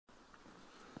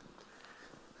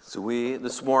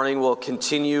This morning will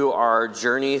continue our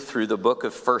journey through the book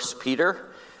of 1 Peter.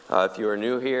 If you are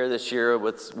new here this year,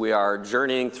 we are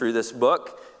journeying through this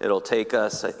book. It'll take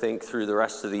us, I think, through the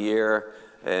rest of the year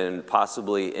and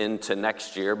possibly into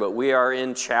next year. But we are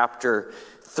in chapter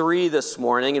 3 this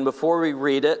morning. And before we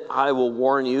read it, I will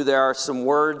warn you, there are some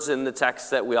words in the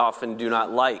text that we often do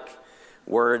not like.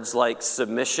 Words like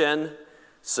submission,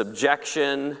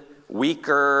 subjection,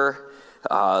 weaker,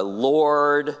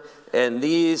 Lord. And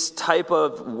these type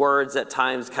of words at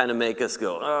times kind of make us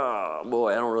go, oh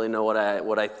boy, I don't really know what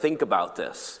I think about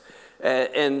this.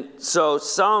 And so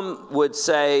some would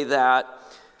say that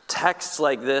texts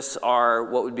like this are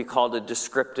what would be called a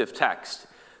descriptive text,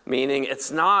 meaning it's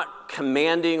not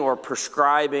commanding or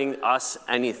prescribing us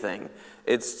anything.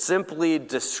 It's simply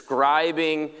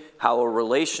describing how a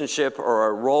relationship or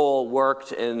a role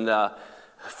worked in the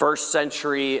first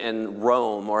century in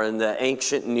Rome or in the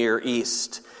ancient Near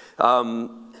East.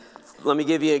 Let me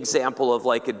give you an example of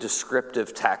like a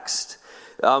descriptive text.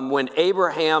 When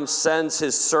Abraham sends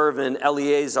his servant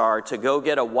Eliezer to go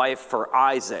get a wife for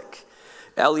Isaac,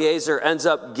 Eliezer ends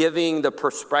up giving the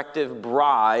prospective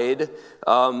bride,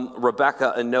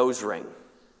 Rebecca, a nose ring.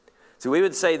 So we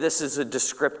would say this is a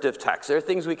descriptive text. There are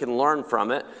things we can learn from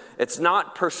it. It's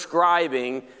not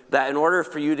prescribing that in order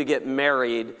for you to get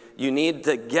married, you need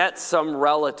to get some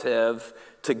relative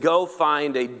to go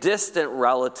find a distant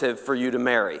relative for you to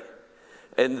marry.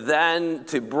 And then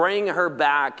to bring her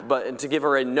back, but to give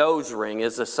her a nose ring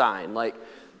is a sign. Like,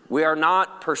 we are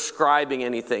not prescribing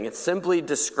anything. It's simply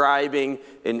describing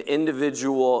an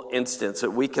individual instance that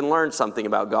we can learn something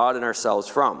about God and ourselves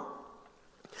from.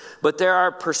 But there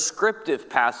are prescriptive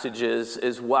passages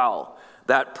as well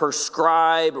that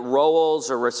prescribe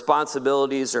roles or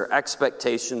responsibilities or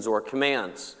expectations or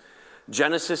commands.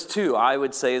 Genesis 2, I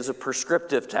would say, is a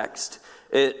prescriptive text.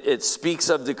 It speaks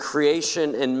of the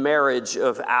creation and marriage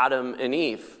of Adam and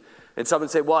Eve. And some would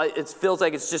say, well, it feels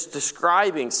like it's just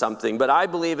describing something. But I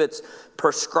believe it's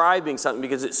prescribing something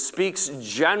because it speaks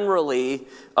generally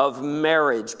of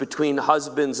marriage between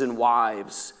husbands and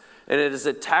wives. And it is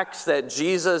a text that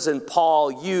Jesus and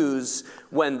Paul use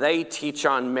when they teach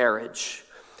on marriage.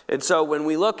 And so when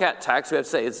we look at text, we have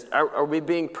to say, are we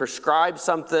being prescribed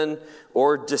something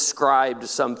or described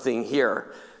something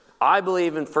here? I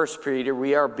believe in 1 Peter,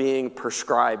 we are being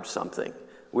prescribed something.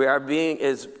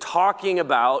 Is talking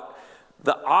about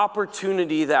the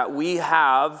opportunity that we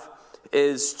have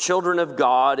as children of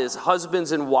God, as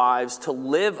husbands and wives, to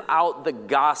live out the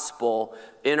gospel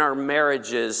in our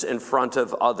marriages in front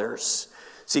of others.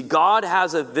 See, God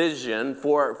has a vision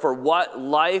for what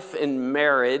life in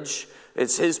marriage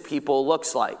as his people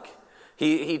looks like.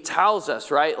 He tells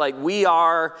us, right? Like we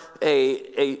are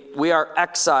we are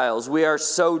exiles, we are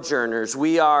sojourners,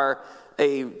 we are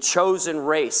a chosen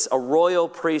race, a royal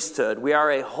priesthood, we are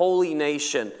a holy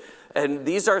nation. And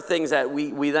these are things that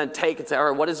we then take and say, all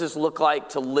right, what does this look like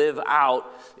to live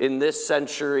out in this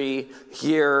century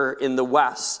here in the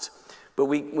West? But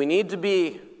we need to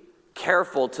be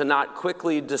careful to not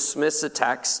quickly dismiss a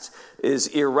text as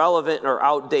irrelevant or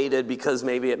outdated because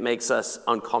maybe it makes us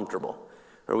uncomfortable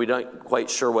or we don't quite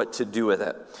sure what to do with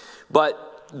it.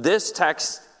 But this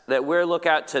text that we're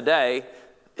looking at today,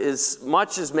 as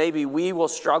much as maybe we will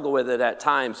struggle with it at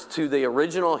times, to the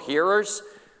original hearers,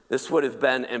 this would have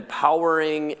been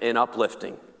empowering and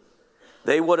uplifting.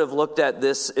 They would have looked at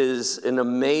this as an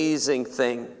amazing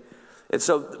thing. And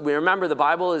so we remember the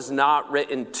Bible is not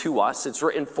written to us, it's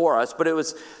written for us, but it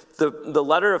was the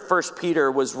letter of 1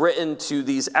 Peter was written to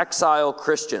these exile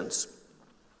Christians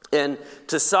and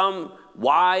to some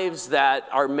wives that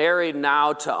are married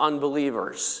now to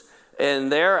unbelievers.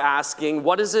 And they're asking,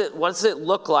 what does it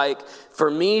look like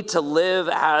for me to live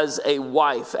as a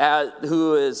wife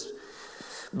who has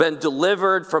been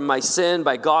delivered from my sin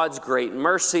by God's great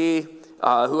mercy,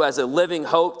 who has a living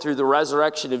hope through the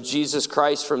resurrection of Jesus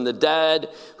Christ from the dead,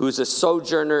 who's a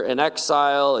sojourner, an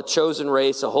exile, a chosen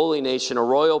race, a holy nation, a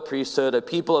royal priesthood, a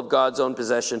people of God's own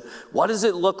possession. What does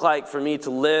it look like for me to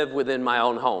live within my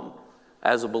own home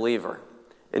as a believer?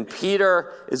 And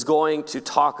Peter is going to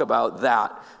talk about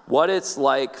that, what it's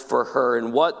like for her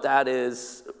and what that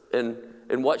is and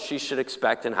what she should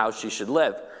expect and how she should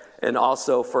live, and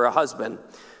also for a husband.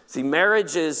 See,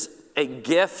 marriage is a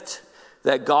gift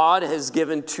that God has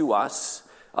given to us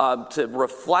to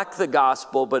reflect the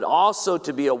gospel, but also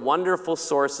to be a wonderful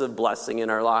source of blessing in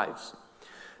our lives.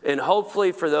 And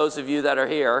hopefully for those of you that are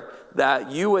here,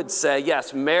 that you would say,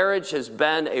 yes, marriage has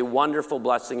been a wonderful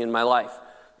blessing in my life.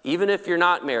 Even if you're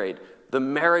not married, the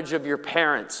marriage of your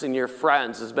parents and your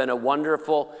friends has been a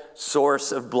wonderful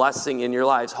source of blessing in your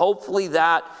lives. Hopefully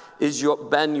that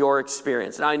been your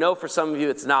experience. And I know for some of you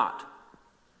it's not.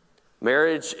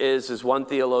 Marriage is, as one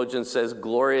theologian says,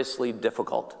 gloriously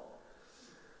difficult.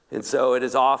 And so it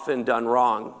is often done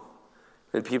wrong.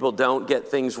 And people don't get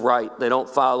things right. They don't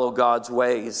follow God's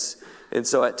ways. And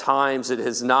so at times it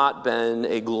has not been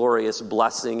a glorious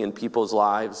blessing in people's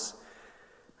lives.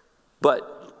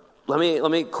 But let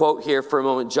me quote here for a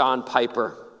moment John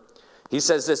Piper. He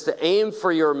says this: the aim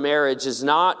for your marriage is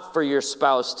not for your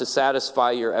spouse to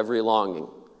satisfy your every longing.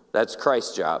 That's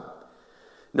Christ's job.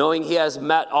 Knowing he has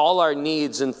met all our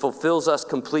needs and fulfills us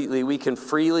completely, we can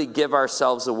freely give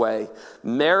ourselves away.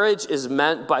 Marriage is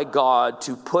meant by God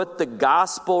to put the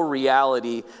gospel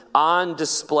reality on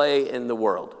display in the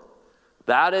world.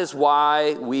 That is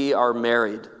why we are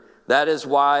married. That is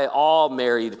why all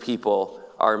married people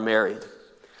are married.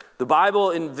 The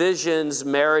Bible envisions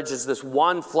marriage as this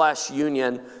one flesh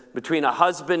union between a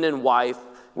husband and wife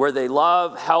where they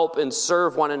love, help, and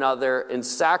serve one another in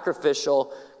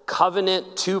sacrificial,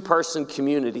 covenant, two-person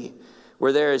community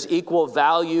where there is equal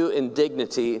value and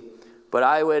dignity, but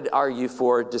I would argue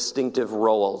for distinctive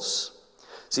roles.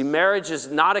 See, marriage is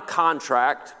not a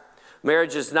contract.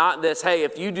 Marriage is not this, hey,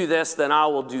 if you do this, then I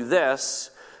will do this.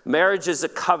 Marriage is a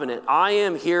covenant. I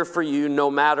am here for you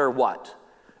no matter what,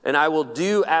 and I will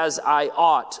do as I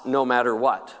ought no matter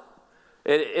what.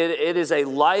 It is a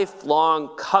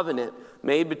lifelong covenant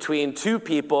made between two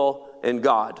people and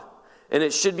God. And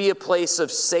it should be a place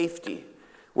of safety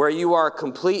where you are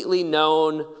completely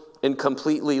known and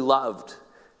completely loved,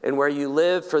 and where you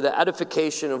live for the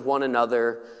edification of one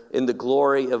another in the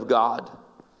glory of God.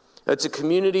 It's a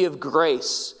community of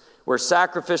grace where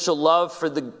sacrificial love for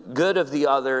the good of the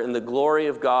other and the glory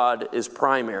of God is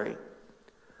primary.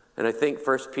 And I think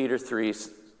 1 Peter 3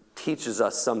 teaches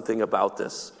us something about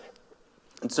this.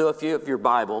 And so if you have your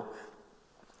Bible,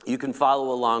 you can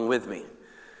follow along with me.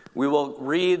 We will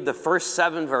read the first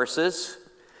 7 verses.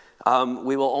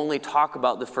 We will only talk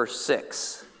about the first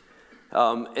 6.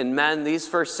 And men, these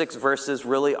first 6 verses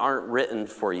really aren't written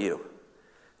for you.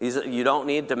 You don't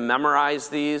need to memorize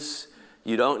these.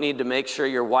 You don't need to make sure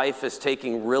your wife is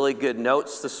taking really good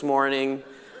notes this morning.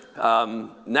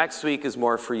 Next week is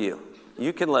more for you.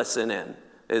 You can listen in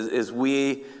as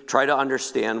we try to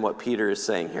understand what Peter is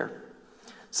saying here.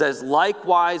 It says,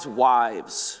 likewise,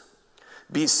 wives,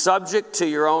 be subject to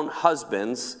your own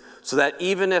husbands, so that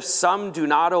even if some do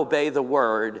not obey the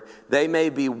word, they may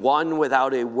be won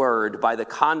without a word by the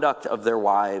conduct of their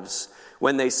wives,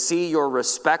 when they see your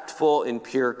respectful and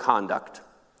pure conduct.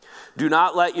 Do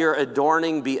not let your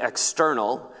adorning be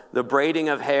external, the braiding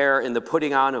of hair and the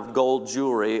putting on of gold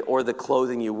jewelry or the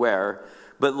clothing you wear,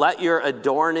 but let your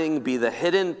adorning be the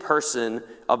hidden person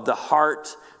of the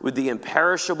heart with the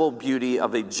imperishable beauty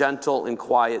of a gentle and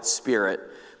quiet spirit,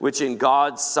 which in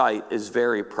God's sight is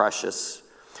very precious.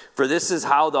 For this is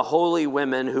how the holy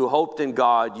women who hoped in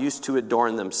God used to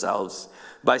adorn themselves,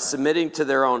 by submitting to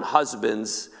their own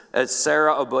husbands, as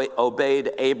Sarah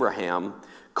obeyed Abraham,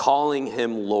 calling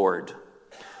him Lord.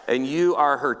 And you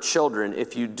are her children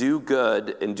if you do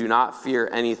good and do not fear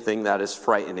anything that is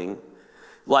frightening.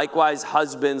 Likewise,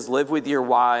 husbands, live with your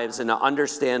wives in an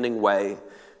understanding way,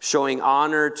 showing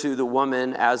honor to the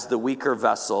woman as the weaker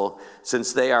vessel,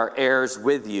 since they are heirs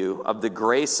with you of the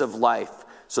grace of life,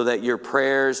 so that your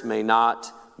prayers may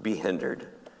not be hindered.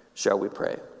 Shall we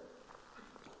pray?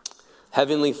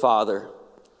 Heavenly Father,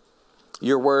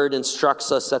 your word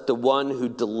instructs us that the one who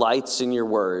delights in your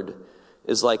word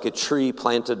is like a tree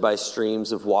planted by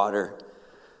streams of water,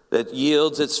 that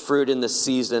yields its fruit in the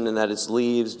season and that its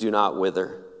leaves do not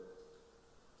wither.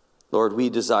 Lord, we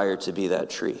desire to be that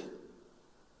tree.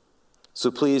 So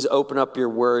please open up your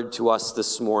word to us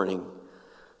this morning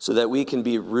so that we can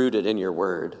be rooted in your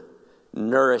word,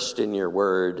 nourished in your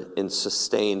word, and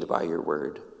sustained by your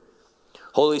word.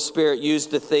 Holy Spirit, use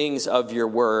the things of your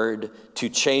word to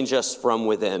change us from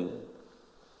within.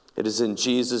 It is in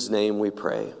Jesus' name we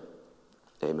pray.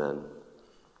 Amen.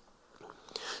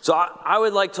 So I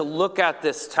would like to look at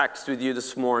this text with you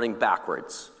this morning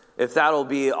backwards, if that'll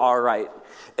be all right.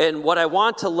 And what I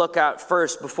want to look at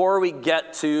first, before we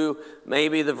get to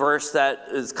maybe the verse that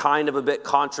is kind of a bit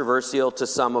controversial to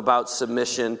some about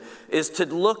submission, is to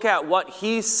look at what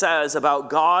he says about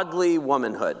godly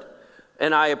womanhood.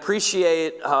 And I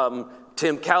appreciate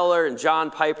Tim Keller and John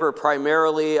Piper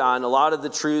primarily on a lot of the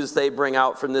truths they bring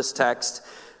out from this text.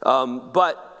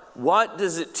 But what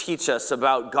does it teach us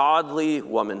about godly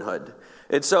womanhood?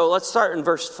 And so let's start in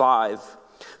verse 5.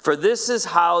 For this is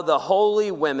how the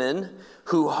holy women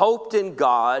who hoped in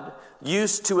God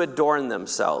used to adorn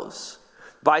themselves,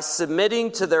 by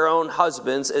submitting to their own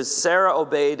husbands, as Sarah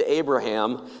obeyed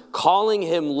Abraham, calling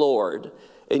him Lord.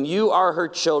 and you are her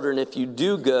children if you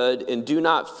do good and do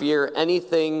not fear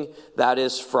anything that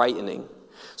is frightening.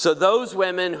 So those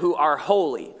women who are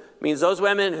holy, means those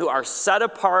women who are set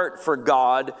apart for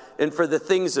God and for the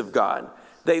things of God.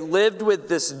 They lived with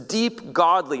this deep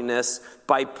godliness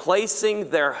by placing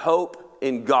their hope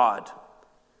in God.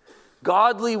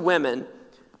 Godly women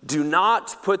do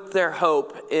not put their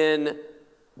hope in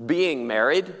being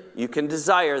married. You can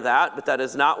desire that, but that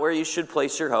is not where you should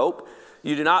place your hope.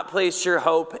 You do not place your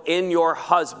hope in your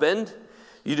husband.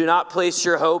 You do not place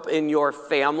your hope in your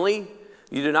family.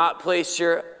 You do not place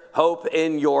your hope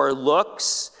in your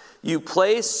looks. You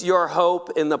place your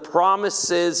hope in the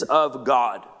promises of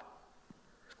God.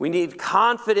 We need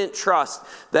confident trust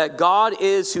that God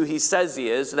is who he says he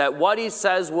is, that what he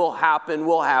says will happen,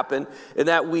 and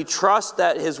that we trust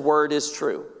that his word is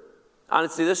true.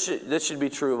 Honestly, this should be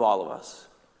true of all of us.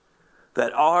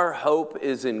 That our hope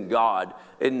is in God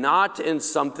and not in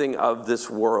something of this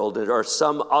world or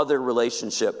some other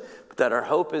relationship, but that our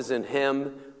hope is in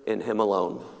him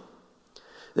alone.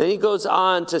 Then he goes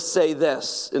on to say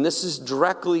this, and this is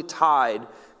directly tied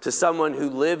to someone who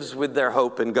lives with their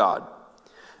hope in God.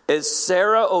 As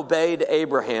Sarah obeyed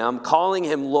Abraham, calling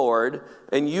him Lord,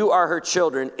 and you are her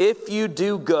children, if you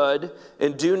do good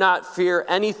and do not fear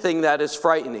anything that is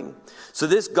frightening. So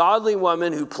this godly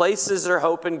woman who places her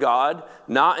hope in God,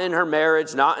 not in her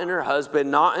marriage, not in her husband,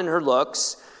 not in her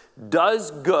looks,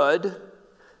 does good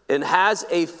and has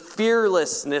a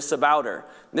fearlessness about her.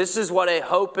 This is what a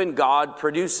hope in God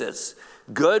produces.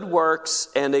 Good works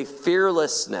and a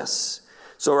fearlessness.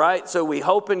 So we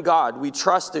hope in God. We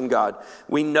trust in God.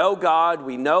 We know God.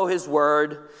 We know his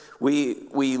word. We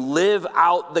live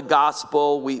out the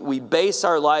gospel. We base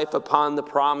our life upon the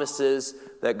promises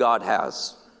that God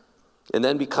has. And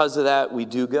then because of that, we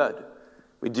do good.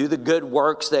 We do the good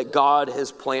works that God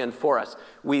has planned for us.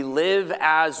 We live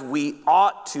as we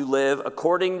ought to live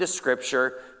according to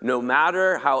Scripture, no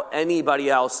matter how anybody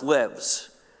else lives.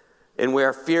 And we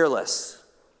are fearless.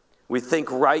 We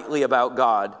think rightly about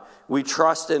God. We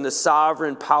trust in the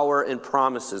sovereign power and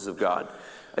promises of God.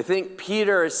 I think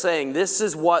Peter is saying this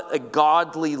is what a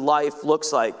godly life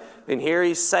looks like. And here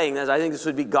he's saying this. I think this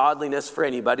would be godliness for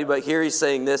anybody, but here he's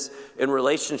saying this in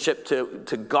relationship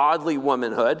to godly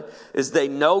womanhood, is they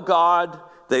know God,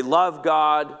 they love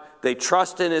God, they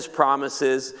trust in his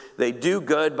promises, they do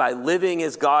good by living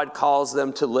as God calls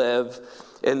them to live,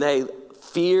 and they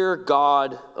fear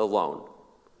God alone.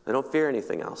 They don't fear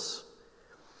anything else.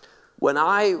 When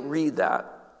I read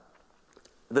that,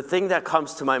 the thing that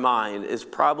comes to my mind is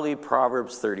probably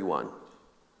Proverbs 31.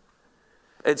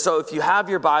 And so if you have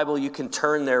your Bible, you can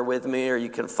turn there with me or you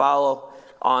can follow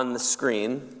on the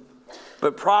screen.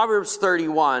 But Proverbs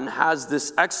 31 has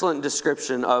this excellent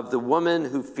description of the woman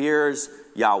who fears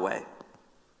Yahweh.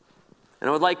 And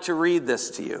I would like to read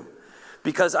this to you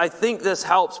because I think this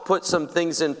helps put some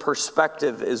things in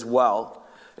perspective as well.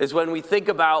 Is when we think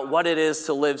about what it is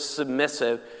to live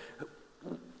submissive,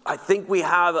 I think we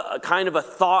have a kind of a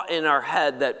thought in our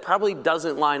head that probably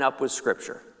doesn't line up with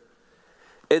Scripture.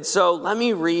 And so let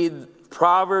me read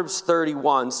Proverbs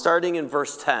 31, starting in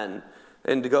verse 10,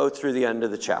 and to go through the end of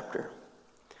the chapter.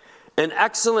 An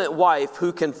excellent wife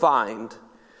who can find?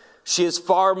 She is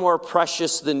far more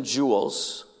precious than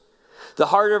jewels. The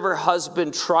heart of her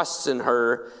husband trusts in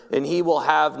her, and he will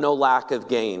have no lack of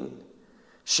gain.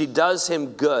 She does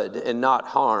him good and not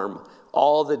harm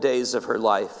all the days of her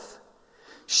life.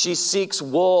 She seeks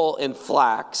wool and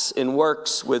flax and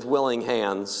works with willing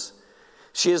hands.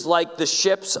 She is like the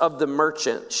ships of the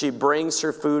merchant. She brings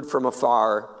her food from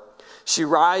afar. She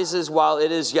rises while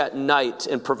it is yet night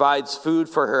and provides food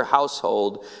for her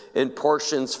household and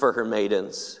portions for her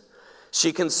maidens.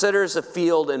 She considers a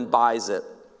field and buys it.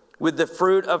 With the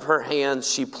fruit of her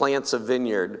hands she plants a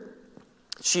vineyard.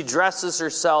 She dresses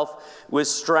herself with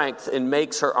strength and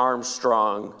makes her arms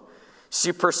strong.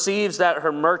 She perceives that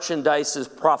her merchandise is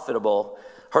profitable.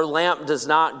 Her lamp does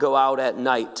not go out at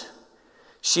night.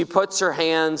 She puts her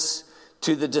hands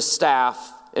to the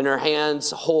distaff, and her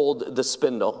hands hold the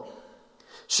spindle.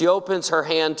 She opens her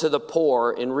hand to the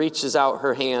poor and reaches out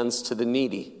her hands to the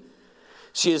needy.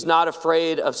 She is not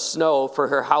afraid of snow for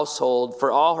her household,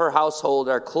 for all her household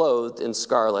are clothed in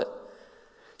scarlet.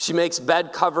 She makes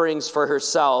bed coverings for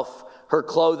herself. Her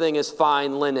clothing is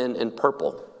fine linen and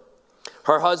purple.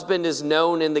 Her husband is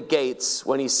known in the gates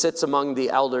when he sits among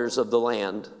the elders of the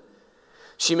land.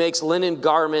 She makes linen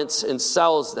garments and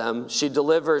sells them. She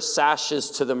delivers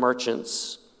sashes to the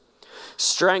merchants.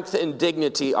 Strength and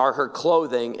dignity are her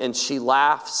clothing, and she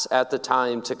laughs at the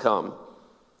time to come.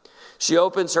 She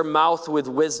opens her mouth with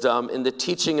wisdom, and the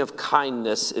teaching of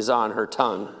kindness is on her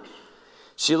tongue.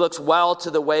 She looks well to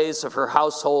the ways of her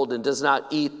household and does not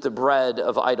eat the bread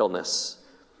of idleness.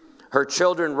 Her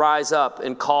children rise up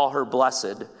and call her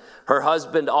blessed, her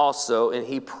husband also, and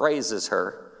he praises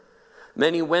her.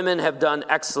 Many women have done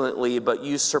excellently, but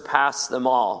you surpass them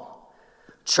all.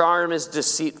 Charm is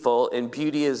deceitful and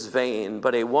beauty is vain,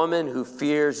 but a woman who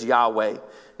fears Yahweh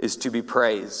is to be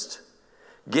praised.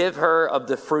 Give her of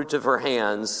the fruit of her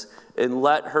hands, and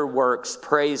let her works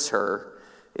praise her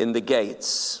in the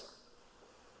gates.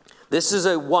 This is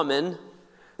a woman,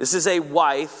 this is a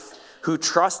wife who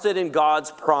trusted in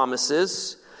God's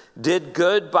promises, did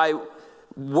good by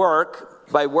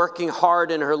working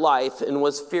hard in her life, and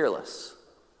was fearless.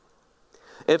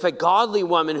 If a godly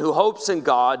woman who hopes in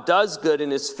God, does good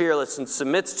and is fearless and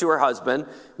submits to her husband,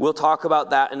 we'll talk about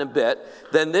that in a bit,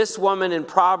 then this woman in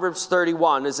Proverbs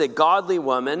 31 is a godly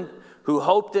woman who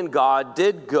hoped in God,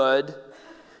 did good,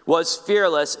 was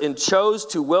fearless, and chose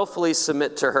to willfully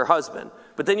submit to her husband.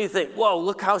 But then you think, whoa,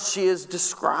 look how she is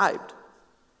described.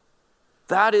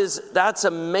 That's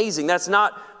amazing. That's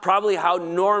not probably how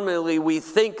normally we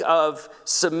think of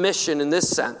submission in this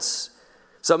sense.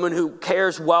 Someone who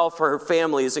cares well for her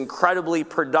family is incredibly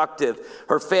productive.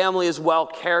 Her family is well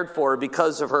cared for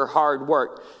because of her hard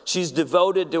work. She's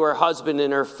devoted to her husband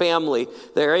and her family.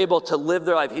 They're able to live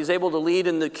their life. He's able to lead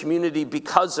in the community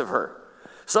because of her.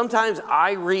 Sometimes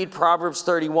I read Proverbs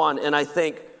 31 and I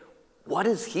think, what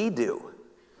does he do?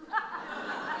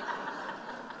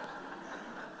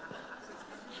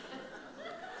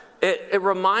 It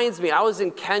reminds me, I was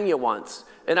in Kenya once,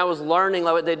 and I was learning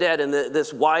what they did, and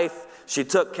this wife, she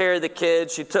took care of the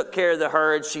kids, she took care of the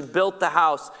herd, she built the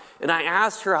house, and I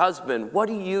asked her husband, what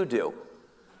do you do?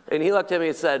 And he looked at me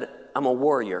and said, I'm a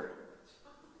warrior.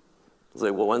 I was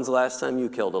like, well, when's the last time you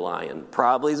killed a lion?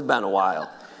 Probably it's been a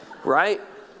while, right?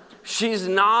 She's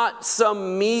not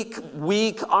some meek,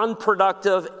 weak,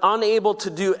 unproductive, unable to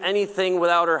do anything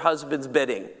without her husband's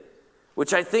bidding,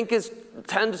 which I think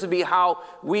tends to be how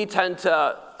we tend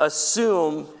to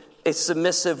assume a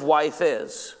submissive wife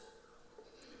is.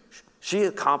 She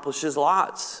accomplishes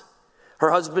lots.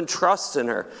 Her husband trusts in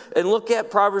her. And look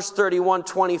at Proverbs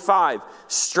 31:25.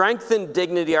 Strength and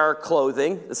dignity are her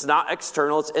clothing. It's not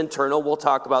external, it's internal. We'll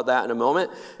talk about that in a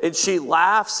moment. And she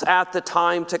laughs at the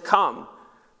time to come.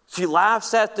 She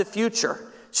laughs at the future.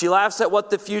 She laughs at what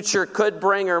the future could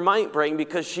bring or might bring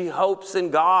because she hopes in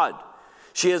God.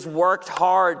 She has worked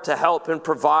hard to help and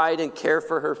provide and care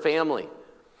for her family.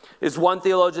 As one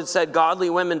theologian said, godly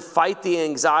women fight the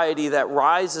anxiety that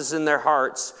rises in their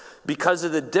hearts because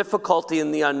of the difficulty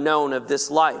and the unknown of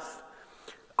this life.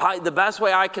 The best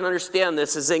way I can understand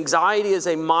this is anxiety is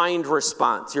a mind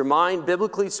response. Your mind,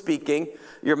 biblically speaking,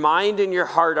 your mind and your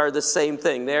heart are the same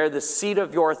thing. They're the seat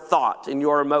of your thought and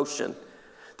your emotion.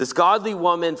 This godly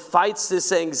woman fights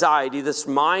this anxiety, this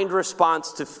mind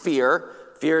response to fear.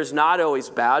 Fear is not always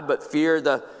bad, but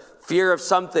the fear of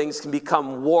some things can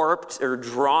become warped or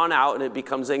drawn out and it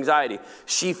becomes anxiety.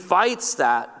 She fights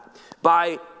that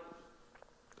by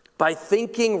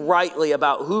thinking rightly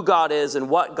about who God is and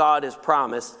what God has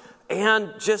promised,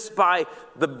 and just by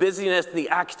the busyness, the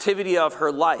activity of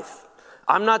her life.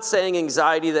 I'm not saying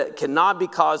anxiety that cannot be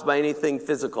caused by anything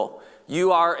physical.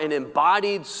 You are an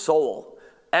embodied soul.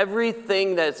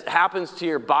 Everything that happens to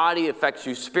your body affects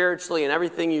you spiritually, and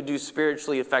everything you do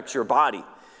spiritually affects your body.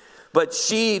 But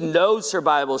she knows her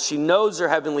Bible. She knows her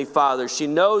Heavenly Father. She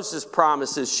knows His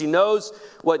promises. She knows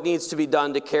what needs to be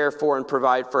done to care for and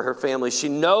provide for her family. She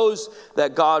knows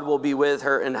that God will be with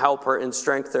her and help her and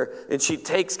strengthen her. And she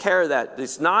takes care of that.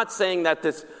 It's not saying that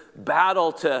this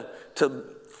battle to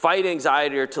fight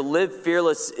anxiety or to live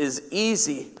fearless is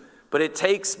easy. But it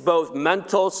takes both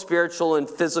mental, spiritual, and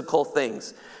physical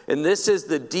things. And this is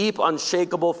the deep,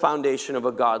 unshakable foundation of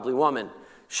a godly woman.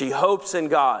 She hopes in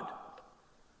God.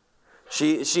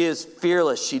 She is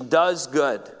fearless. She does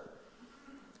good.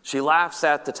 She laughs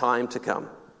at the time to come.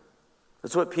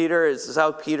 That's what this is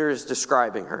how Peter is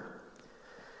describing her.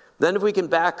 Then if we can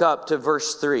back up to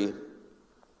verse 3. It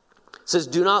says,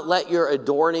 do not let your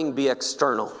adorning be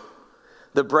external.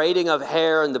 The braiding of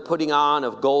hair and the putting on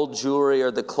of gold jewelry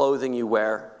or the clothing you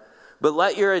wear. But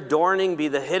let your adorning be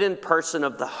the hidden person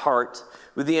of the heart,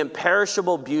 with the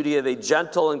imperishable beauty of a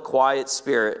gentle and quiet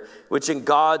spirit, which in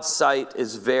God's sight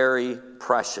is very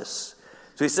precious.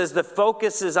 So he says the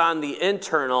focus is on the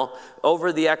internal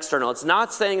over the external. It's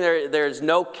not saying there's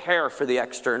no care for the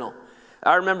external.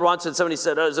 I remember once when somebody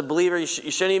said, as a believer, you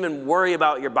shouldn't even worry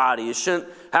about your body. You shouldn't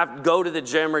have to go to the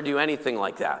gym or do anything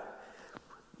like that.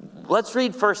 Let's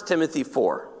read 1 Timothy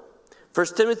 4. 1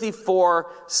 Timothy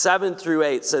 4, 7 through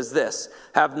 8 says this,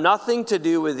 have nothing to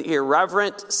do with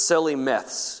irreverent, silly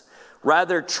myths.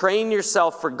 Rather, train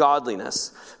yourself for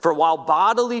godliness. For while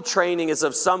bodily training is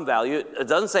of some value, it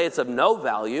doesn't say it's of no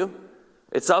value.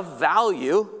 It's of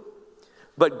value.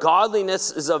 But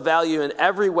godliness is of value in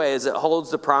every way as it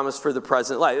holds the promise for the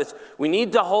present life. We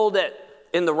need to hold it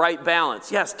in the right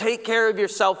balance. Yes, take care of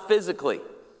yourself physically,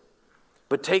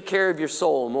 but take care of your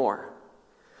soul more.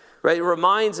 Right? It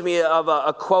reminds me of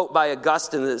a quote by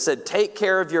Augustine that said, take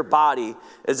care of your body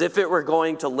as if it were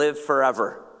going to live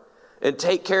forever, and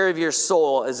take care of your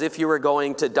soul as if you were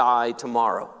going to die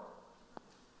tomorrow.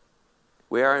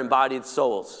 We are embodied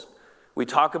souls. We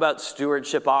talk about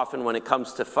stewardship often when it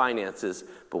comes to finances,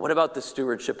 but what about the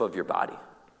stewardship of your body?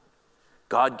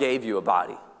 God gave you a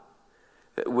body.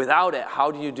 Without it,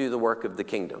 how do you do the work of the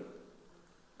kingdom?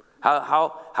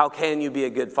 How can you be a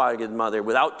good father, good mother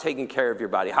without taking care of your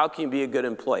body? How can you be a good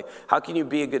employee? How can you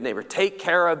be a good neighbor? Take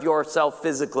care of yourself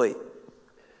physically,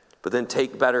 but then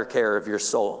take better care of your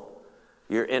soul,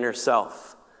 your inner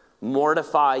self.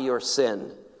 Mortify your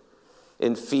sin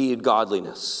and feed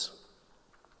godliness.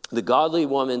 The godly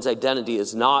woman's identity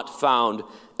is not found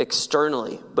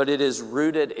externally, but it is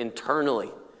rooted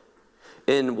internally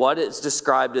in what is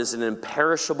described as an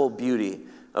imperishable beauty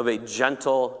of a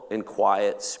gentle and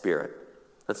quiet spirit.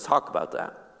 Let's talk about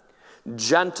that.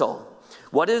 Gentle.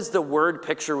 What is the word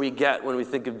picture we get when we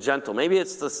think of gentle? Maybe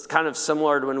it's this kind of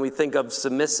similar to when we think of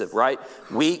submissive, right?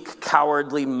 Weak,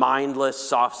 cowardly, mindless,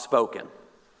 soft-spoken.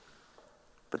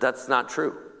 But that's not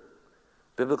true.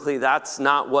 Biblically, that's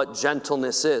not what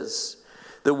gentleness is.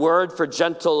 The word for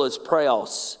gentle is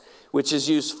praos, which is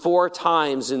used 4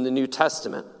 times in the New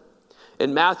Testament.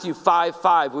 In Matthew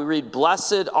 5:5, we read,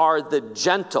 "Blessed are the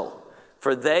gentle,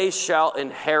 for they shall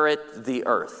inherit the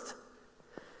earth."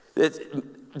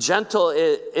 Gentle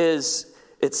is,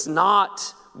 it's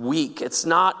not weak, it's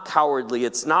not cowardly,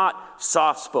 it's not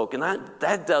soft-spoken.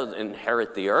 That doesn't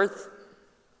inherit the earth.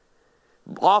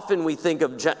 Often we think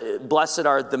of blessed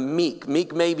are the meek.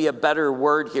 Meek may be a better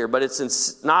word here, but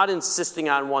it's not insisting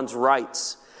on one's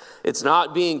rights. It's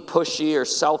not being pushy or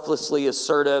selflessly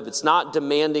assertive. It's not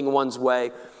demanding one's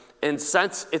way. In a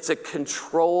sense, it's a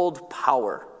controlled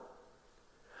power.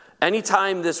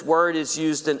 Anytime this word is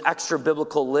used in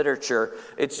extra-biblical literature,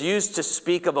 it's used to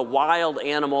speak of a wild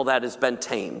animal that has been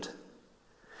tamed.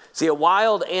 See, a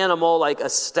wild animal like a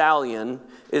stallion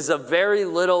is of very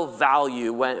little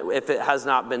value if it has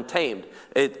not been tamed.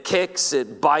 It kicks,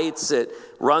 it bites, it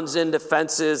runs into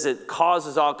fences, it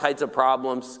causes all kinds of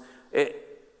problems.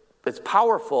 It's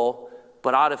powerful,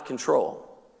 but out of control.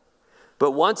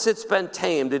 But once it's been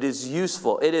tamed, it is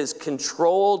useful. It is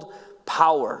controlled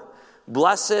power.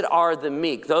 Blessed are the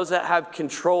meek, those that have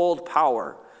controlled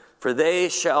power, for they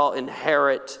shall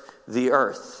inherit the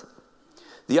earth.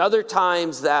 The other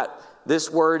times that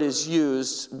this word is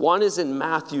used, one is in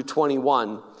Matthew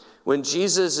 21, when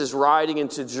Jesus is riding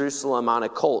into Jerusalem on a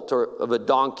colt or of a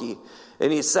donkey.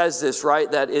 And he says this, right,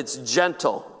 that it's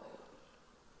gentle.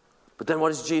 But then what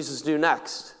does Jesus do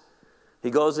next?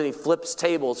 He goes and he flips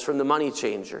tables from the money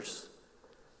changers.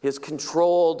 He has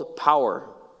controlled power.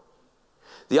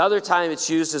 The other time it's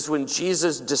used is when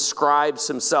Jesus describes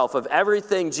himself. Of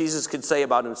everything Jesus could say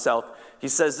about himself, he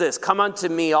says this, "Come unto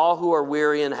me, all who are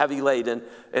weary and heavy laden,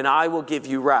 and I will give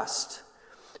you rest.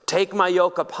 Take my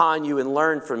yoke upon you and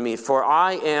learn from me, for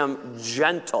I am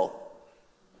gentle."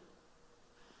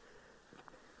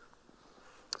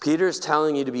 Peter is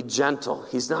telling you to be gentle.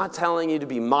 He's not telling you to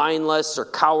be mindless or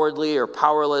cowardly or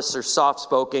powerless or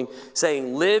soft-spoken,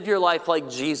 saying live your life like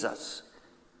Jesus.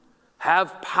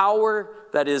 Have power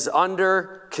that is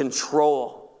under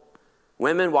control.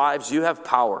 Women, wives, you have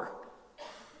power.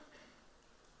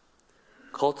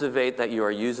 Cultivate that you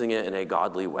are using it in a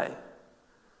godly way,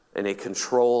 in a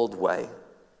controlled way.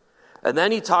 And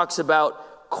then he talks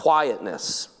about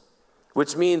quietness,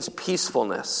 which means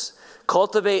peacefulness.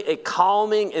 Cultivate a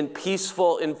calming and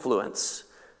peaceful influence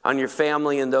on your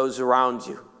family and those around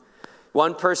you.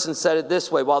 One person said it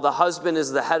this way, while the husband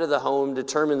is the head of the home,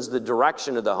 determines the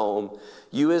direction of the home,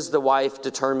 you as the wife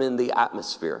determine the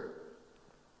atmosphere.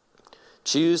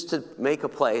 Choose to make a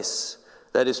place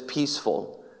that is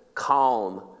peaceful,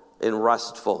 calm, and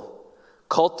restful.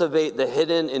 Cultivate the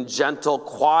hidden and gentle,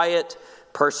 quiet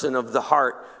person of the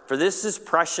heart, for this is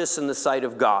precious in the sight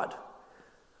of God.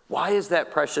 Why is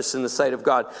that precious in the sight of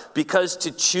God? Because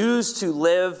to choose to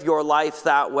live your life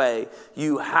that way,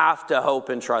 you have to hope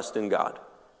and trust in God.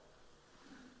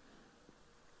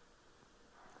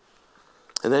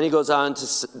 And then he goes on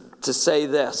to say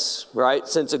this, right?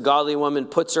 Since a godly woman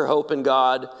puts her hope in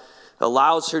God,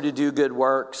 allows her to do good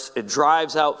works, it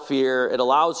drives out fear, it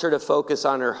allows her to focus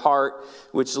on her heart,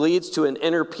 which leads to an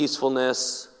inner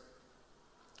peacefulness,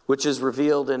 which is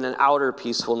revealed in an outer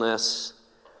peacefulness.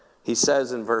 He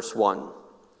says in verse 1,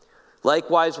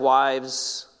 likewise,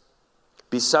 wives,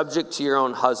 be subject to your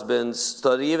own husbands,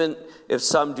 so that even if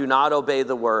some do not obey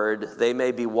the word, they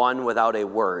may be won without a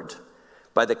word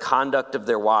by the conduct of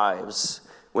their wives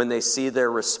when they see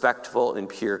their respectful and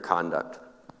pure conduct.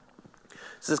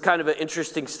 This is kind of an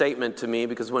interesting statement to me,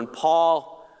 because when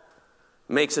Paul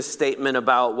makes a statement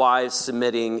about wives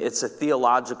submitting, it's a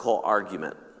theological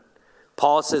argument.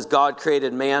 Paul says God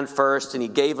created man first, and he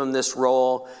gave him this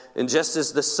role. And just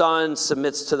as the son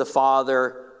submits to the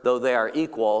father, though they are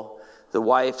equal, the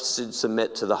wife should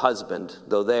submit to the husband,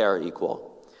 though they are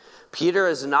equal. Peter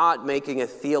is not making a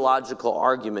theological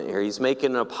argument here. He's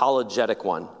making an apologetic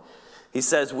one. He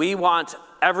says, we want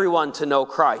everyone to know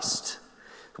Christ.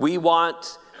 We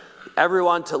want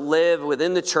everyone to live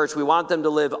within the church. We want them to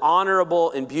live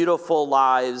honorable and beautiful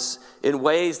lives in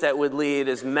ways that would lead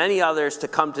as many others to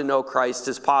come to know Christ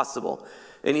as possible.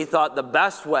 And he thought the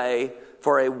best way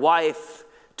for a wife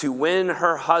to win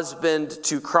her husband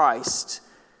to Christ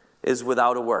is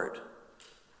without a word,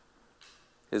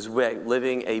 is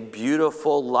living a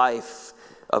beautiful life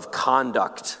of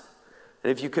conduct.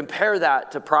 And if you compare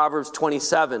that to Proverbs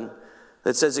 27,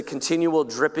 that says a continual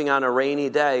dripping on a rainy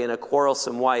day and a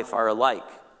quarrelsome wife are alike.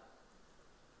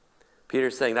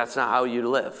 Peter's saying that's not how you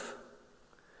live.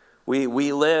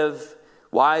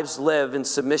 Wives live in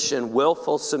submission,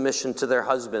 willful submission to their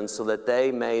husbands so that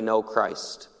they may know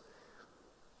Christ.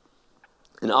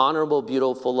 An honorable,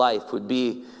 beautiful life would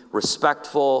be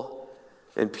respectful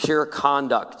and pure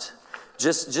conduct.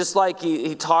 Just like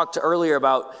he talked earlier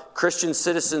about Christian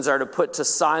citizens are to put to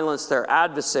silence their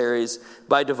adversaries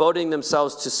by devoting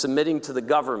themselves to submitting to the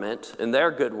government and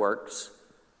their good works,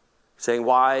 saying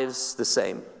wives the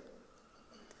same.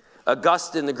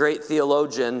 Augustine, the great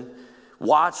theologian,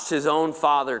 watched his own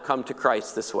father come to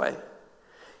Christ this way.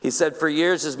 He said for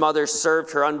years his mother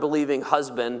served her unbelieving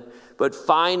husband, but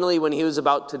finally when he was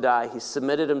about to die, he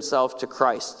submitted himself to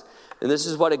Christ. And this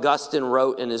is what Augustine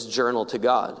wrote in his journal to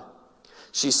God.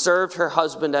 She served her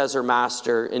husband as her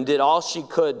master and did all she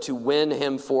could to win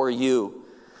him for you,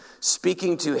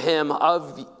 speaking to him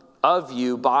of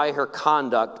you by her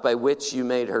conduct by which you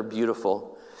made her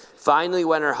beautiful. Finally,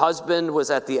 when her husband was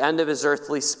at the end of his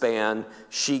earthly span,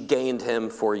 she gained him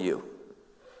for you.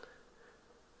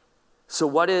 So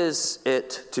what is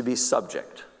it to be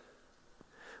subject?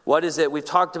 What is it? We've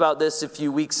talked about this a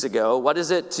few weeks ago. What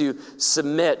is it to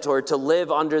submit or to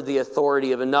live under the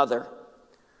authority of another?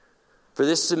 For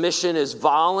this submission is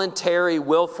voluntary,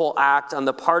 willful act on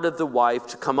the part of the wife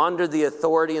to come under the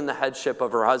authority and the headship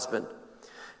of her husband.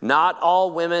 Not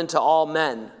all women to all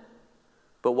men,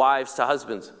 but wives to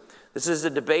husbands. This is a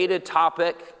debated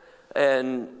topic,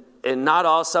 and not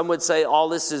all. Some would say all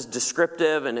this is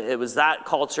descriptive, and it was that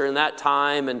culture in that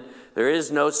time, and there is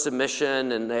no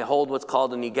submission, and they hold what's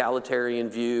called an egalitarian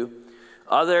view.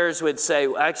 Others would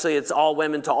say, actually, it's all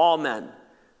women to all men.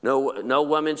 No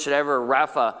woman should ever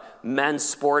ref a men's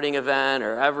sporting event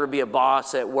or ever be a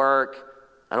boss at work.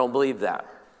 I don't believe that.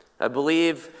 I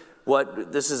believe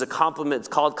this is a complement. It's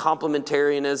called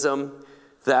complementarianism,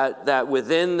 that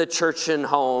within the church and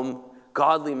home,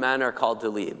 godly men are called to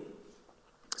lead.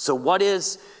 So what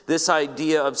is this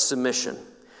idea of submission?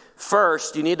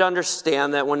 First, you need to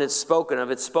understand that when it's spoken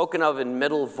of in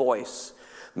middle voice,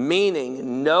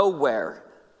 meaning nowhere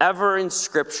ever in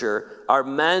Scripture are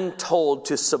men told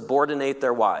to subordinate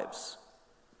their wives.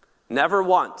 Never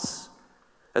once.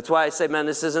 That's why I say, man,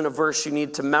 this isn't a verse you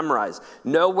need to memorize.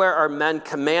 Nowhere are men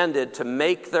commanded to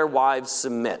make their wives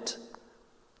submit.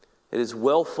 It is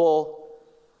willful,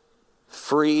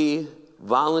 free,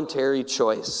 voluntary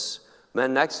choice.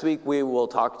 Men, next week we will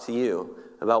talk to you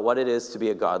about what it is to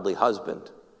be a godly husband.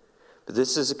 But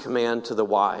this is a command to the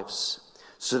wives.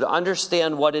 So to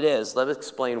understand what it is, let us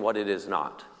explain what it is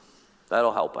not.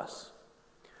 That'll help us.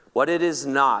 What it is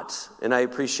not, and I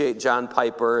appreciate John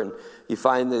Piper, and you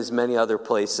find there's many other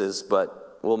places,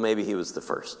 but, well, maybe he was the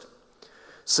first.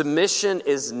 Submission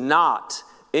is not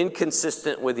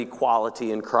inconsistent with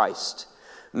equality in Christ.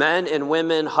 Men and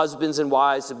women, husbands and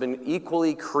wives have been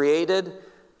equally created,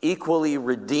 equally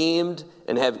redeemed,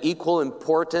 and have equal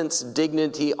importance,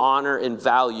 dignity, honor, and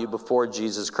value before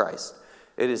Jesus Christ.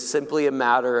 It is simply a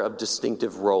matter of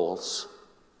distinctive roles.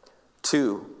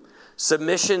 2,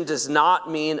 submission does not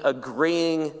mean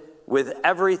agreeing with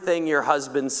everything your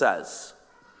husband says.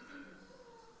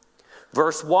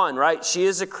 Verse 1, right? She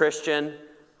is a Christian.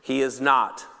 He is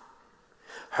not.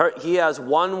 He has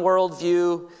one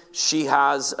worldview. She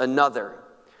has another.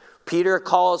 Peter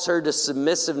calls her to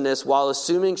submissiveness while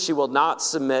assuming she will not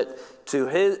submit to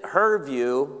her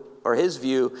view or his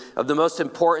view, of the most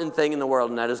important thing in the world,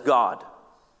 and that is God.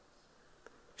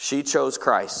 She chose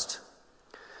Christ.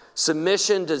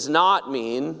 Submission does not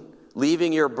mean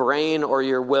leaving your brain or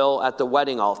your will at the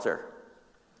wedding altar.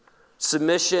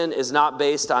 Submission is not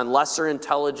based on lesser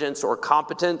intelligence or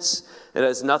competence. It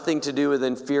has nothing to do with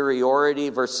inferiority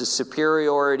versus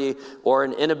superiority or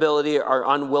an inability or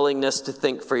unwillingness to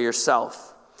think for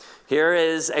yourself. Here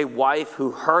is a wife who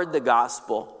heard the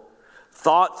gospel,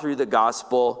 thought through the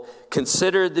gospel,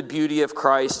 considered the beauty of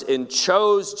Christ, and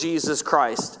chose Jesus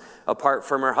Christ apart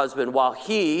from her husband, while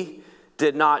he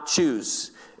did not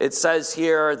choose. It says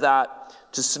here that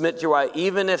to submit to your wife,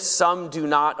 even if some do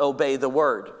not obey the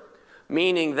word,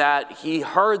 meaning that he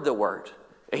heard the word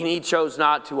and he chose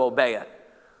not to obey it.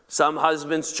 Some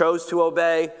husbands chose to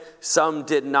obey, some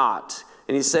did not.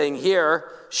 And he's saying here,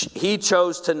 he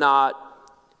chose to not,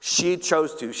 she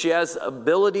chose to. She has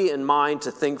ability and mind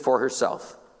to think for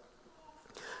herself.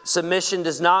 Submission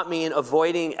does not mean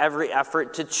avoiding every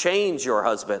effort to change your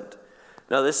husband.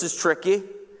 Now, this is tricky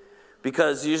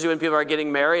because usually when people are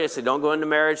getting married, I say, don't go into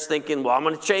marriage thinking, well, I'm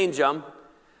going to change them.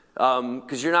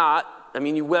 Because you're not. I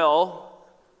mean, you will,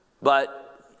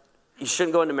 but you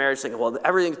shouldn't go into marriage thinking, well,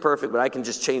 everything's perfect, but I can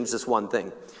just change this one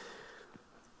thing.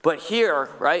 But here,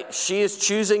 right, she is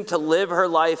choosing to live her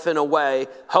life in a way,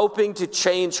 hoping to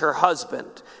change her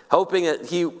husband, hoping that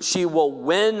she will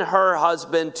win her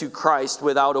husband to Christ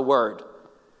without a word.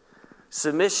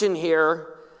 Submission here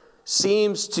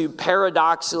seems to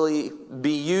paradoxically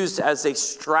be used as a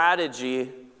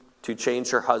strategy to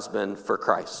change her husband for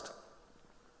Christ.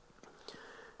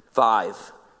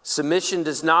 5, submission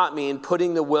does not mean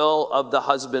putting the will of the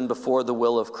husband before the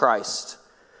will of Christ.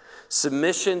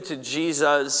 Submission to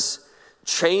Jesus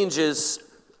changes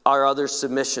our other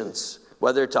submissions,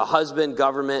 whether to husband,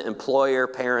 government, employer,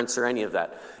 parents, or any of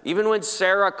that. Even when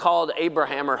Sarah called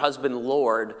Abraham, her husband,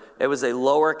 Lord, it was a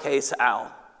lowercase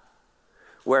l.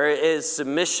 Where it is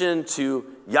submission to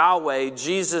Yahweh,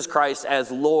 Jesus Christ,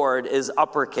 as Lord is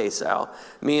uppercase L.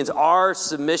 It means our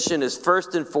submission is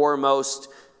first and foremost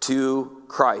to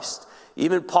Christ.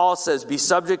 Even Paul says, be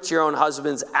subject to your own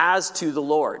husbands as to the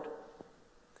Lord.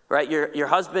 Right? Your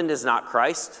husband is not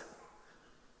Christ.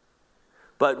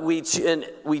 But we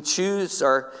choose,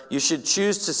 or you should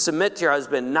choose to submit to your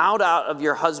husband, not out of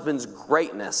your husband's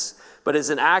greatness, but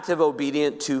as an act of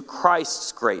obedience to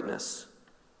Christ's greatness.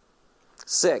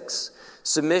 6,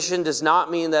 submission does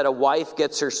not mean that a wife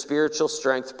gets her spiritual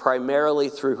strength primarily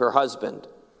through her husband.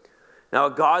 Now,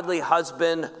 a godly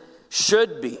husband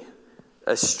should be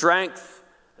a strength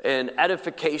and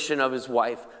edification of his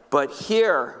wife. But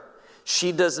here,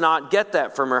 she does not get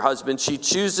that from her husband. She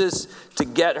chooses to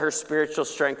get her spiritual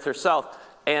strength herself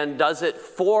and does it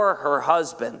for her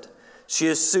husband. She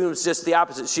assumes just the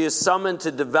opposite. She is summoned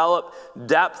to develop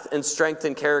depth and strength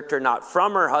and character, not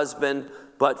from her husband,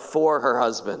 but for her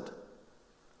husband.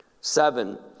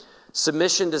 7,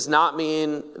 submission does not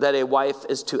mean that a wife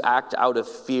is to act out of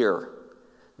fear.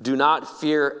 Do not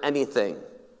fear anything.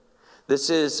 This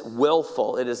is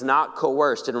willful. It is not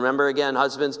coerced. And remember again,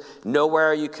 husbands, nowhere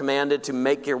are you commanded to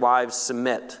make your wives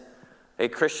submit. A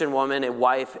Christian woman, a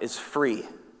wife, is free.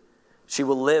 She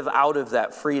will live out of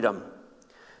that freedom.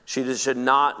 She should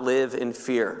not live in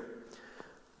fear.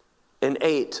 And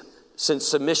 8, since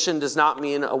submission does not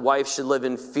mean a wife should live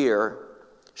in fear,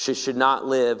 she should not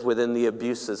live within the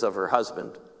abuses of her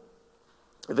husband.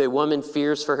 If a woman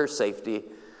fears for her safety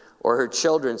or her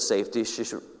children's safety, she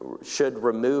should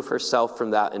remove herself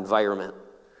from that environment.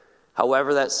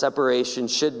 However, that separation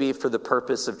should be for the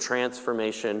purpose of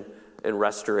transformation and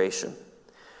restoration.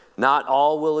 Not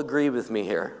all will agree with me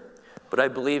here, but I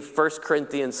believe 1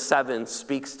 Corinthians 7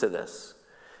 speaks to this.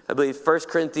 I believe 1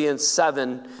 Corinthians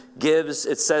 7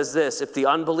 it says this, if the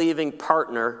unbelieving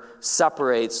partner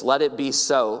separates, let it be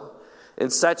so. In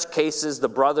such cases, the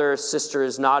brother or sister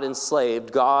is not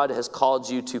enslaved. God has called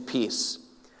you to peace.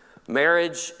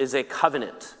 Marriage is a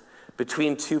covenant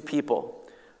between two people.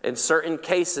 In certain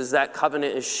cases, that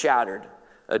covenant is shattered.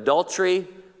 Adultery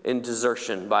and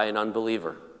desertion by an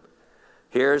unbeliever.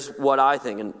 Here's what I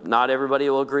think, and not everybody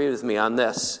will agree with me on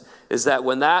this, is that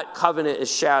when that covenant is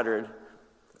shattered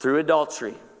through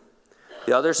adultery,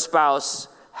 the other spouse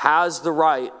has the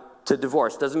right to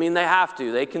divorce. Doesn't mean they have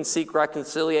to. They can seek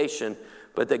reconciliation,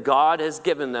 but that God has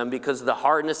given them, because of the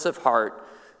hardness of heart,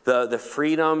 the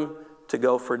freedom to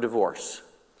go for divorce.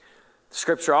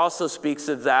 Scripture also speaks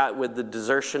of that with the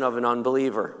desertion of an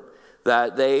unbeliever,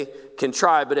 that they can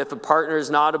try, but if a partner is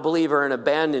not a believer and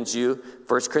abandons you,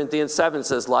 1 Corinthians 7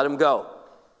 says, let him go.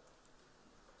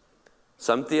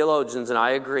 Some theologians, and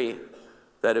I agree,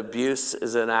 that abuse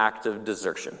is an act of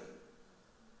desertion.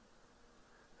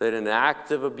 that in an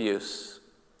act of abuse,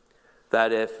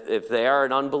 that if they are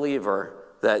an unbeliever,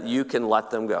 that you can let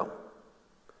them go.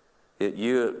 And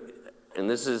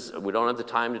we don't have the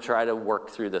time to try to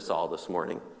work through this all this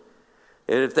morning.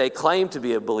 And if they claim to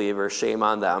be a believer, shame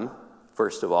on them,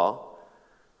 first of all.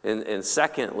 And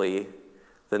secondly,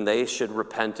 then they should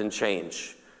repent and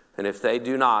change. And if they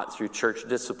do not, through church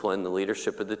discipline, the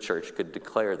leadership of the church could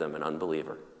declare them an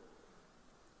unbeliever.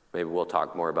 Maybe we'll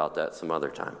talk more about that some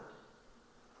other time.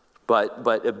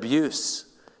 But abuse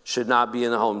should not be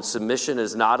in the home. Submission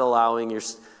is not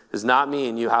does not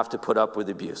mean you have to put up with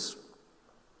abuse.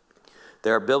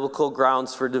 There are biblical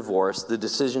grounds for divorce. The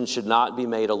decision should not be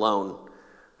made alone.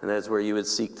 And that's where you would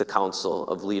seek the counsel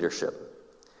of leadership.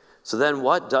 So then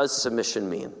what does submission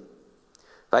mean?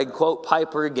 If I can quote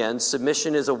Piper again,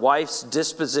 submission is a wife's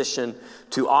disposition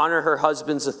to honor her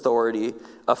husband's authority,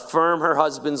 affirm her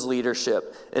husband's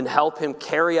leadership, and help him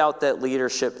carry out that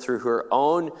leadership through her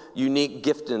own unique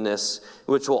giftedness,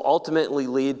 which will ultimately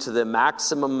lead to the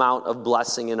maximum amount of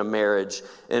blessing in a marriage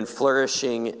and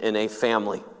flourishing in a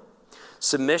family.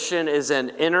 Submission is an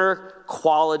inner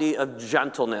quality of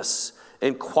gentleness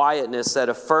and quietness that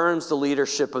affirms the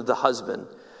leadership of the husband.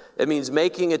 It means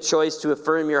making a choice to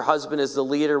affirm your husband as the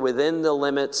leader within the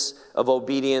limits of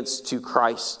obedience to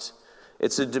Christ.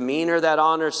 It's a demeanor that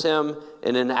honors him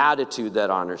and an attitude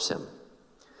that honors him.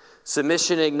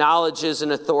 Submission acknowledges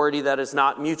an authority that is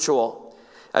not mutual.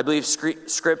 I believe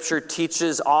Scripture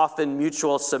teaches often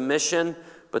mutual submission,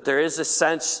 but there is a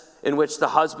sense in which the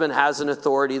husband has an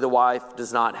authority the wife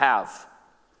does not have.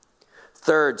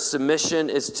 Third,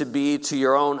 submission is to be to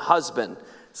your own husband.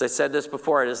 As I said this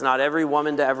before, it is not every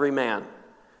woman to every man.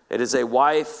 It is a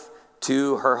wife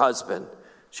to her husband.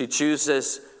 She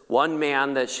chooses one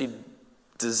man that she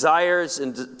desires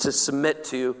and to submit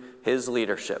to his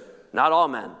leadership. Not all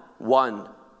men, one.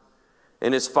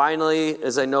 And as finally,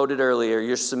 as I noted earlier,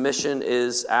 your submission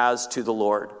is as to the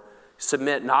Lord.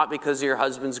 Submit not because of your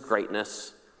husband's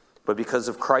greatness, but because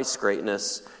of Christ's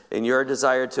greatness and your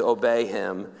desire to obey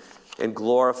him and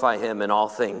glorify him in all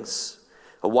things.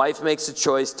 A wife makes a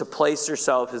choice to place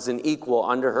herself as an equal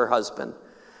under her husband.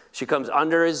 She comes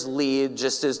under his lead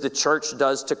just as the church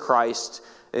does to Christ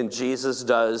and Jesus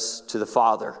does to the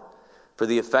Father for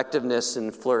the effectiveness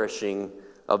and flourishing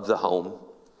of the home.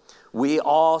 We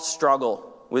all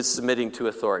struggle with submitting to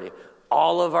authority.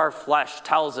 All of our flesh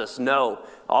tells us no.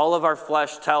 All of our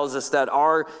flesh tells us that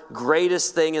our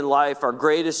greatest thing in life, our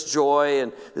greatest joy,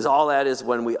 and is all that is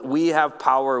when we have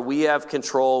power, we have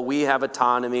control, we have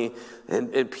autonomy.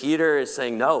 And Peter is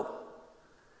saying no.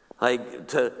 Like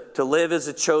to live as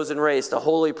a chosen race, a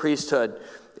holy priesthood,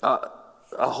 a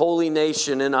holy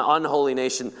nation and an unholy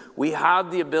nation, we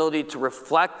have the ability to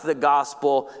reflect the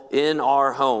gospel in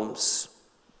our homes.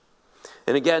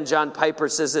 And again, John Piper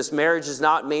says this: marriage is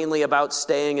not mainly about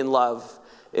staying in love.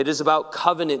 It is about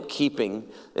covenant keeping.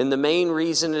 And the main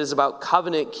reason it is about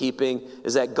covenant keeping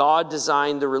is that God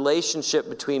designed the relationship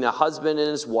between a husband and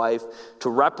his wife to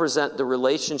represent the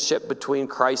relationship between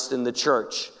Christ and the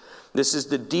church. This is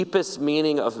the deepest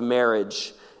meaning of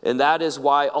marriage. And that is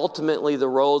why ultimately the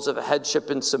roles of headship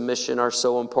and submission are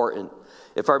so important.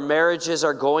 If our marriages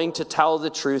are going to tell the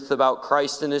truth about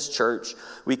Christ and his church,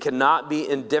 we cannot be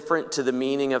indifferent to the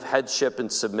meaning of headship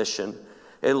and submission.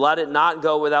 And let it not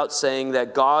go without saying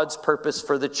that God's purpose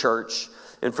for the church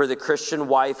and for the Christian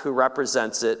wife who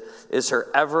represents it is her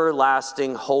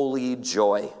everlasting holy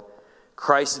joy.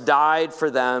 Christ died for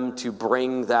them to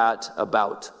bring that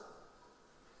about.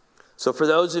 So for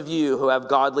those of you who have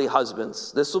godly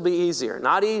husbands, this will be easier.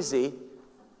 Not easy,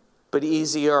 but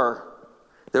easier.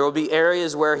 There will be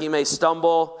areas where he may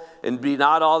stumble and be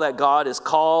not all that God has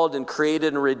called and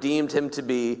created and redeemed him to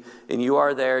be, and you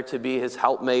are there to be his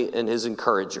helpmate and his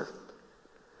encourager.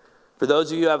 For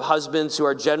those of you who have husbands who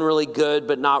are generally good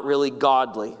but not really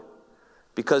godly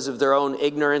because of their own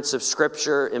ignorance of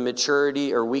Scripture,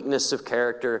 immaturity, or weakness of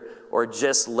character, or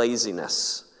just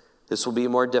laziness, this will be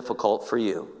more difficult for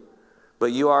you.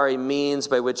 But you are a means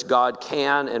by which God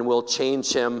can and will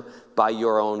change him by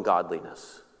your own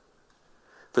godliness.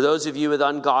 For those of you with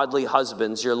ungodly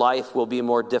husbands, your life will be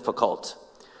more difficult.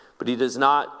 But if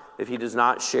he does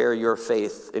not share your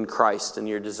faith in Christ and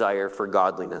your desire for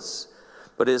godliness.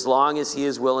 But as long as he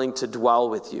is willing to dwell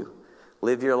with you,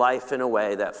 live your life in a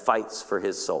way that fights for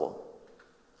his soul.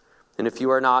 And if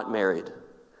you are not married,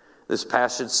 this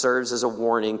passage serves as a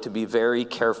warning to be very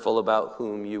careful about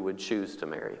whom you would choose to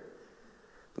marry.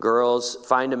 Girls,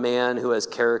 find a man who has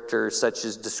character such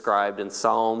as described in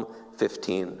Psalm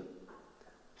 15.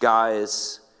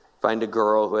 Guys, find a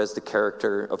girl who has the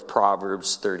character of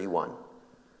Proverbs 31.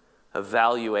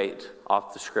 Evaluate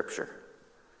off the Scripture,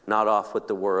 not off what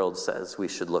the world says we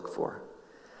should look for.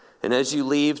 And as you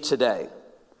leave today,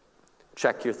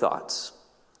 check your thoughts,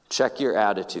 check your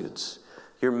attitudes.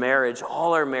 Your marriage,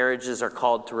 all our marriages are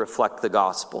called to reflect the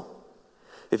gospel.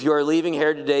 If you are leaving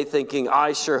here today thinking,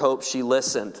 I sure hope she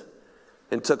listened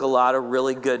and took a lot of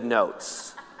really good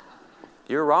notes,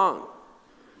 you're wrong.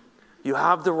 You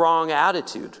have the wrong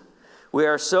attitude. We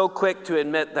are so quick to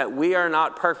admit that we are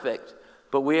not perfect,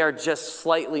 but we are just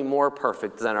slightly more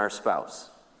perfect than our spouse.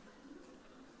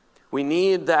 We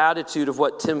need the attitude of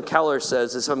what Tim Keller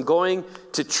says is, I'm going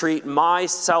to treat my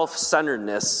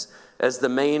self-centeredness as the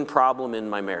main problem in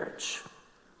my marriage.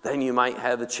 Then you might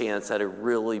have a chance at a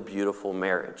really beautiful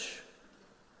marriage.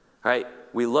 Right?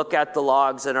 We look at the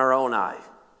logs in our own eye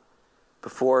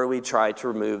before we try to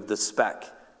remove the speck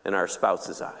in our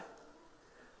spouse's eye.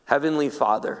 Heavenly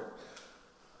Father,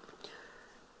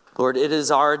 Lord, it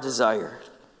is our desire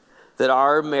that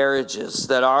our marriages,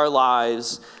 that our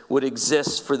lives would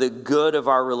exist for the good of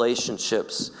our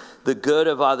relationships, the good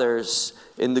of others,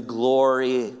 in the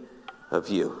glory of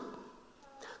you.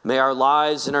 May our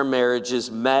lives and our marriages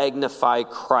magnify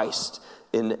Christ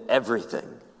in everything.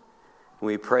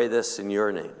 We pray this in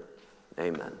your name.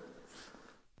 Amen.